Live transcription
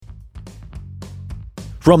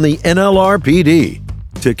From the NLRPD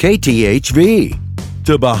to KTHV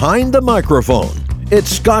to behind the microphone,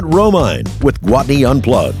 it's Scott Romine with Gwatney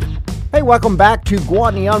Unplugged. Hey, welcome back to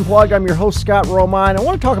Gwatney Unplugged. I'm your host, Scott Romine. I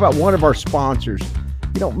want to talk about one of our sponsors.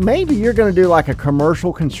 You know, maybe you're going to do like a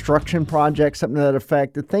commercial construction project, something to that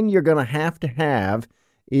effect. The thing you're going to have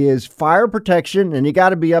is fire protection, and you got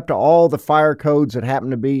to be up to all the fire codes that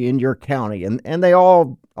happen to be in your county. And they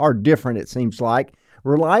all are different, it seems like.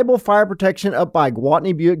 Reliable fire protection up by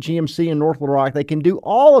Gwatney Buick GMC in North Little Rock. They can do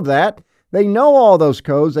all of that. They know all those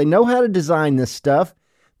codes. They know how to design this stuff.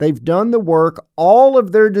 They've done the work. All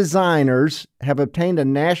of their designers have obtained a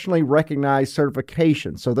nationally recognized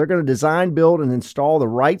certification. So they're going to design, build, and install the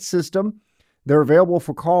right system. They're available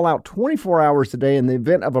for call out 24 hours a day in the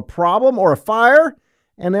event of a problem or a fire.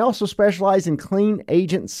 And they also specialize in clean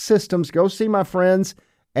agent systems. Go see my friends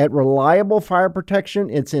at Reliable Fire Protection.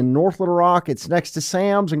 It's in North Little Rock. It's next to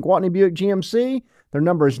Sam's and Gwatney Buick GMC. Their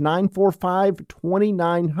number is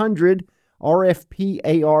 945-2900,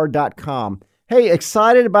 rfpar.com. Hey,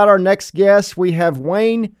 excited about our next guest. We have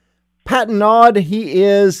Wayne Patenaude.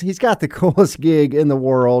 He's got the coolest gig in the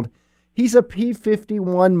world. He's a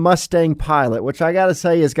P-51 Mustang pilot, which I got to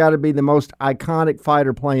say has got to be the most iconic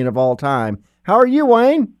fighter plane of all time. How are you,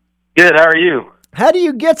 Wayne? Good. How are you? How do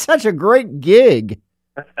you get such a great gig?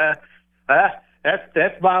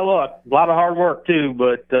 That's my luck. A lot of hard work too,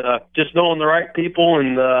 but just knowing the right people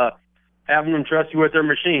and having them trust you with their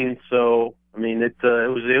machines. So I mean, it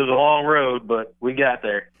was a long road, but we got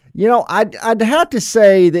there. You know, I'd have to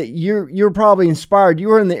say that you're probably inspired. You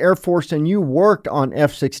were in the Air Force and you worked on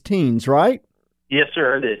F-16s, right? Yes,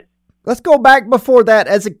 sir, I did. Let's go back before that.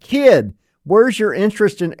 As a kid, where's your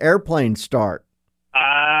interest in airplanes start?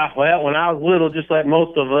 Well, when I was little, just like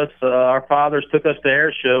most of us, our fathers took us to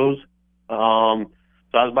air shows. So I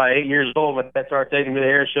was about 8 years old, but that started taking me to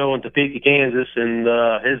the air show in Topeka, Kansas, and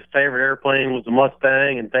his favorite airplane was the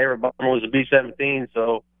Mustang, and favorite bomber was the B-51.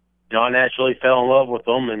 So, you know, I naturally fell in love with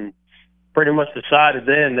them, and pretty much decided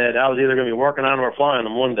then that I was either going to be working on them or flying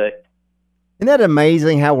them one day. Isn't that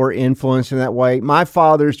amazing how we're influenced in that way? My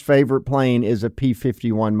father's favorite plane is a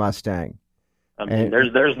P-51 Mustang. I mean,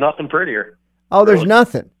 there's nothing prettier. Oh, there's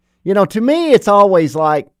nothing. You know, to me, it's always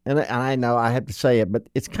like, and I know I have to say it, but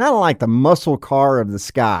it's kind of like the muscle car of the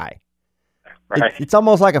sky. Right. It's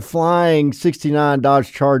almost like a flying 69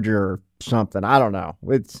 Dodge Charger or something. I don't know.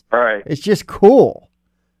 It's just cool.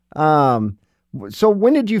 So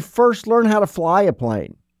when did you first learn how to fly a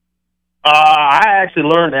plane? I actually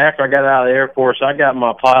learned after I got out of the Air Force. I got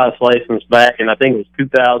my pilot's license back in, I think it was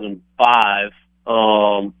 2005.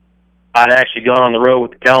 I'd actually gone on the road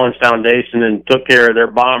with the Collins Foundation and took care of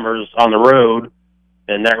their bombers on the road.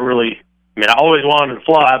 And that really, I mean, I always wanted to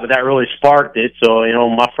fly, but that really sparked it. So, you know,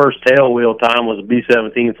 my first tail wheel time was a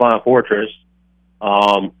B-17 Flying Fortress.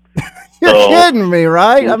 You're kidding me,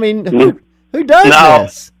 right? I mean, who does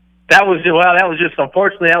this? That was just,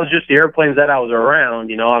 unfortunately, that was just the airplanes that I was around.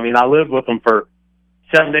 You know, I mean, I lived with them for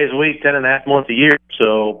 7 days a week, 10.5 months a year.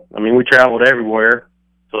 So, I mean, we traveled everywhere.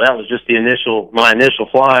 So that was just my initial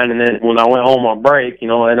flying. And then when I went home on break, you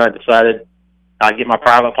know, and I decided I'd get my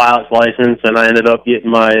private pilot's license, and I ended up getting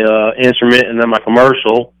my instrument and then my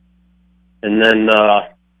commercial. And then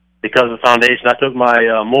because of the foundation, I took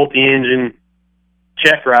my multi-engine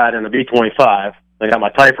check ride in the B-25. I got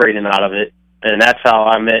my type rating out of it. And that's how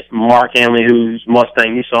I met Mark Hanley, whose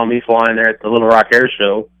Mustang you saw me flying there at the Little Rock Air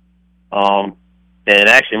Show. And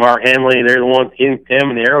actually, Mark Hanley, they're the ones, him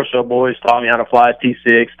and the Aero Show boys taught me how to fly a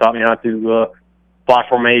T6, taught me how to fly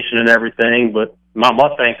formation and everything. But my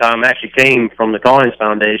Mustang time actually came from the Collins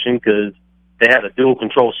Foundation because they had a dual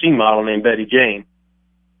control C model named Betty Jane.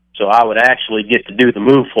 So I would actually get to do the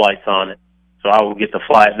move flights on it. So I would get to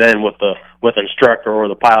fly it then with the instructor or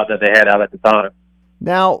the pilot that they had out at the time.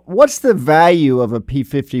 Now, what's the value of a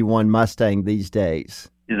P-51 Mustang these days?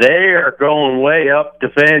 They are going way up.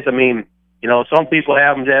 Defense, I mean, you know, some people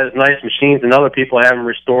have them as nice machines, and other people have them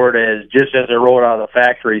restored as just as they rolled out of the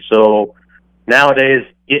factory. So nowadays,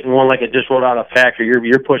 getting one like it just rolled out of the factory,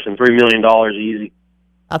 you're pushing $3 million easy.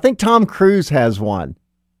 I think Tom Cruise has one.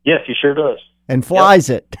 Yes, he sure does. And flies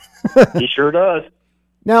it. He sure does.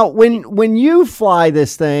 Now, when you fly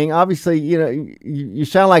this thing, obviously, you know, you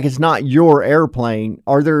sound like it's not your airplane.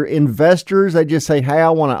 Are there investors that just say, hey, I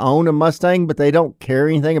want to own a Mustang, but they don't care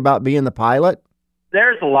anything about being the pilot?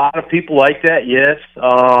 There's a lot of people like that, yes.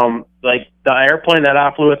 Like the airplane that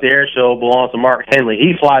I flew at the air show belongs to Mark Henley.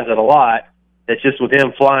 He flies it a lot. It's just with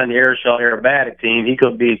him flying the air show aerobatic team, he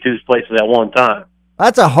couldn't be in two places at one time.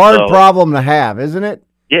 That's a hard problem to have, isn't it?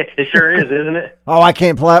 Yes, it sure is, isn't it? Oh, I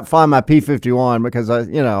can't fly my P-51 because I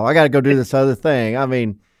got to go do this other thing. I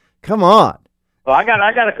mean, come on. Well, I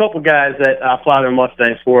got a couple guys that I fly their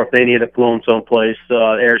Mustangs for if they need it flown someplace,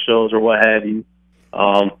 air shows or what have you.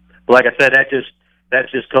 But like I said, that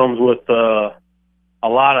just comes with a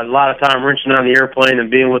lot of time wrenching on the airplane and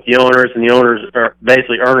being with the owners, and the owners are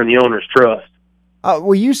basically earning the owner's trust.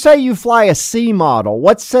 Well, you say you fly a C model.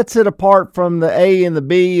 What sets it apart from the A and the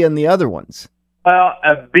B and the other ones? Well,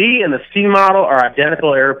 a B and the C model are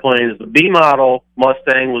identical airplanes. The B model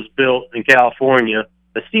Mustang was built in California.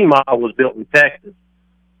 The C model was built in Texas.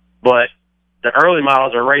 But the early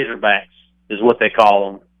models are Razorbacks, is what they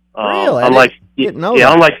call them. Really? Unlike that.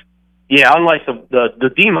 unlike the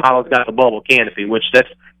D model's got the bubble canopy, which that's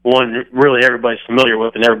one really everybody's familiar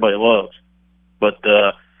with and everybody loves. But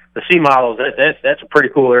the C model, that's a pretty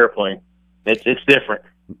cool airplane. It's different.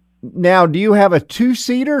 Now, do you have a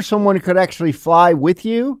two-seater? Someone could actually fly with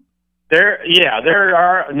you? There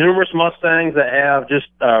are numerous Mustangs that have just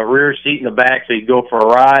a rear seat in the back, so you go for a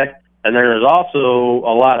ride. And then there's also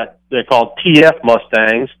a lot of, they're called TF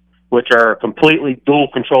Mustangs, which are completely dual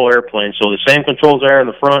control airplanes. So the same controls are in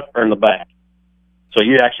the front or in the back. So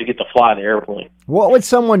you actually get to fly the airplane. What would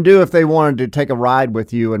someone do if they wanted to take a ride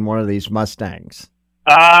with you in one of these Mustangs?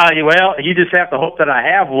 Well, you just have to hope that I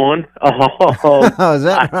have one. Oh, is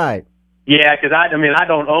that right? Yeah, because I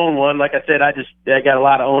don't own one. Like I said, I got a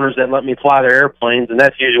lot of owners that let me fly their airplanes, and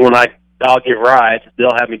that's usually when I'll give rides.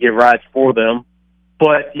 They'll have me give rides for them.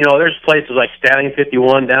 But there's places like Stallion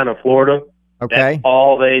 51 down in Florida. Okay. That's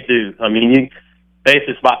all they do. I mean,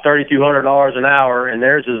 it's about $3,200 an hour, and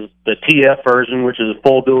theirs is the TF version, which is a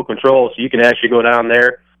full dual control, so you can actually go down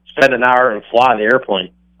there, spend an hour, and fly the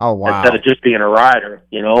airplane. Oh, wow. Instead of just being a rider,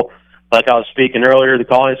 Like I was speaking earlier, the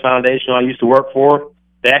Collins Foundation I used to work for,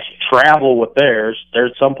 they actually travel with theirs.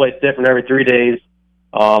 There's someplace different every 3 days.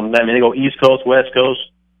 They go East Coast, West Coast.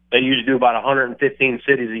 They usually do about 115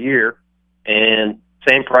 cities a year, and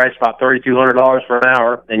same price, about $3,200 for an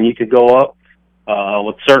hour, and you could go up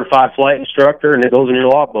with a certified flight instructor, and it goes in your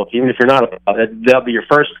logbook. Even if you're not that'll be your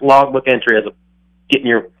first logbook entry as getting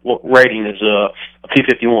your rating as a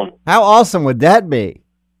P-51. How awesome would that be?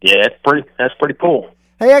 Yeah, that's pretty cool.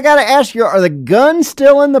 Hey, I got to ask you, are the guns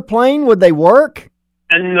still in the plane? Would they work?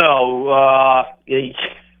 And no, the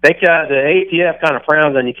ATF kind of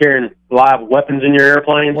frowns on you carrying live weapons in your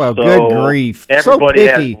airplane. Well, so good grief. Everybody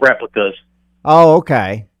so picky. has replicas. Oh,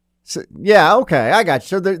 okay. So, yeah, okay, I got you.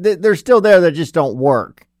 So they're still there, they just don't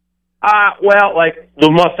work. Well, like the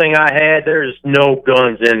Mustang I had, there's no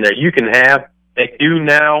guns in there. They do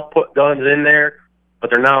now put guns in there, but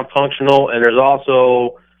they're non-functional, and there's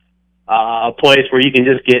also a place where you can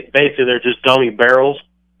just get, basically they're just dummy barrels.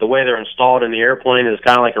 The way they're installed in the airplane is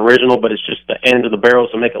kind of like original, but it's just the end of the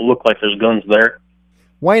barrels to make it look like there's guns there.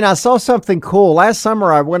 Wayne, I saw something cool. Last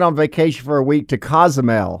summer, I went on vacation for a week to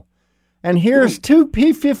Cozumel, and here's two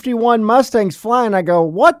P-51 Mustangs flying. I go,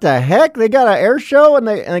 what the heck? They got an air show? And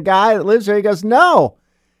the guy that lives there, he goes, no.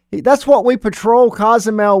 That's what we patrol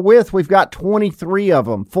Cozumel with. We've got 23 of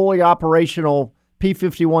them, fully operational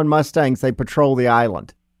P-51 Mustangs. They patrol the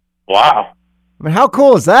island. Wow. I mean, how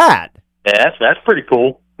cool is that? Yeah, that's pretty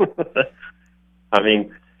cool. I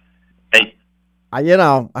mean, hey,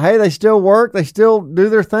 they still work. They still do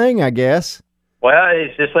their thing, I guess. Well,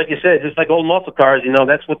 it's just like you said, just like old muscle cars.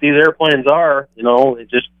 That's what these airplanes are. It's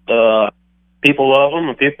just people love them,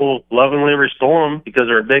 and people lovingly restore them because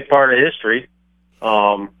they're a big part of history.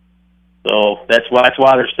 So that's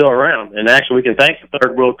why they're still around. And actually, we can thank the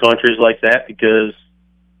third world countries like that because,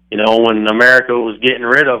 when America was getting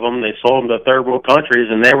rid of them, they sold them to third world countries,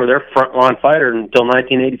 and they were their frontline fighter until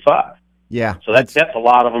 1985. Yeah. So that's a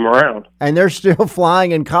lot of them around. And they're still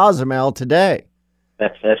flying in Cozumel today.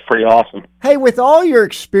 That's pretty awesome. Hey, with all your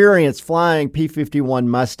experience flying P-51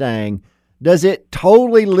 Mustang, does it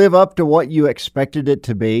totally live up to what you expected it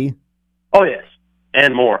to be? Oh, yes,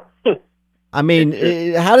 and more. I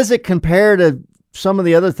mean, how does it compare to some of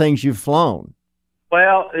the other things you've flown?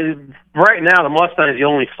 Well, right now, the Mustang is the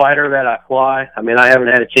only fighter that I fly. I mean, I haven't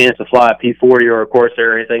had a chance to fly a P-40 or a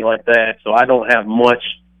Corsair or anything like that, so I don't have much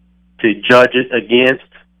to judge it against.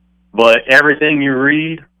 But everything you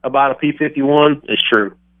read about a P-51 is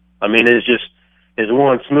true. I mean, it's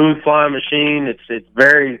one smooth flying machine. It's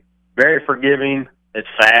very, very forgiving. It's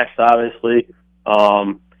fast, obviously.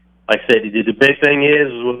 Like I said, the big thing is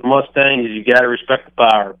with Mustang is you got to respect the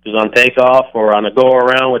power. Because on takeoff or on a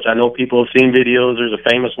go-around, which I know people have seen videos, there's a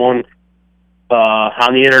famous one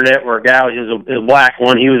on the internet where a guy was a black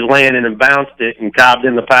one. He was landing and bounced it and cobbed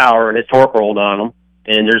in the power, and it torque rolled on him.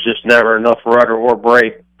 And there's just never enough rudder or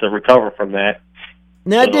brake to recover from that.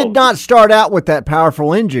 Now, it did not start out with that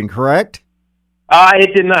powerful engine, correct?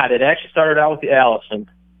 It did not. It actually started out with the Allison.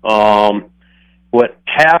 What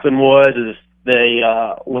happened was they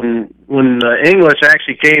when the English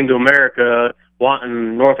actually came to America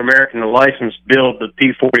wanting North American to license build the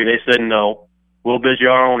P-40, they said no, we'll build you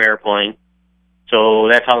our own airplane. So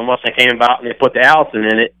that's how the Mustang came about, and they put the Allison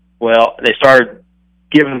in it. Well, they started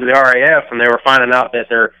giving them to the RAF, and they were finding out that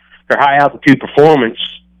their high altitude performance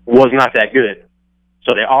was not that good.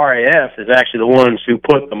 So the RAF is actually the ones who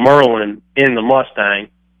put the Merlin in the Mustang,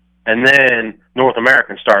 and then North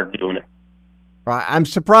Americans started doing it. Right. I'm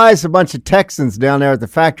surprised a bunch of Texans down there at the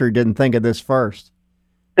factory didn't think of this first.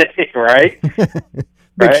 Right?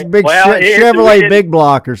 Big Chevrolet big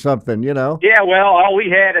block or something, you know? Yeah, well, all we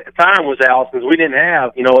had at the time was Allisons. We didn't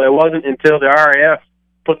have, it wasn't until the RAF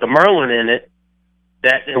put the Merlin in it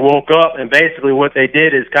that it woke up, and basically what they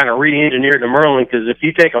did is kind of re-engineered the Merlin, because if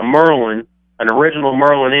you take a Merlin, an original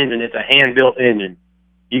Merlin engine, it's a hand-built engine.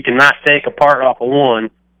 You cannot take a part off of one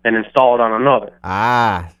and install it on another.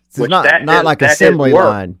 It's not like assembly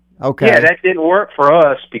line. Okay. Yeah, that didn't work for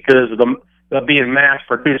us because of being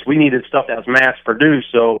mass-produced. We needed stuff that was mass-produced,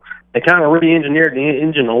 so they kind of re-engineered the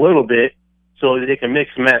engine a little bit so that they can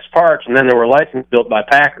mix and match parts, and then they were licensed built by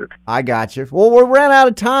Packard. I got you. Well, we ran out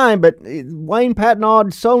of time, but Wayne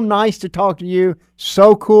Patenaude, so nice to talk to you.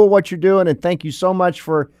 So cool what you're doing, and thank you so much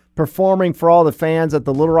for performing for all the fans at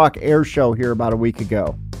the Little Rock Air Show here about a week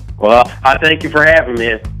ago. Well, I thank you for having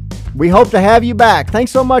me. We hope to have you back.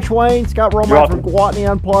 Thanks so much, Wayne. Scott Romine from Gwatney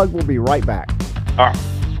Unplugged. We'll be right back. All right.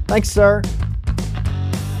 Thanks, sir.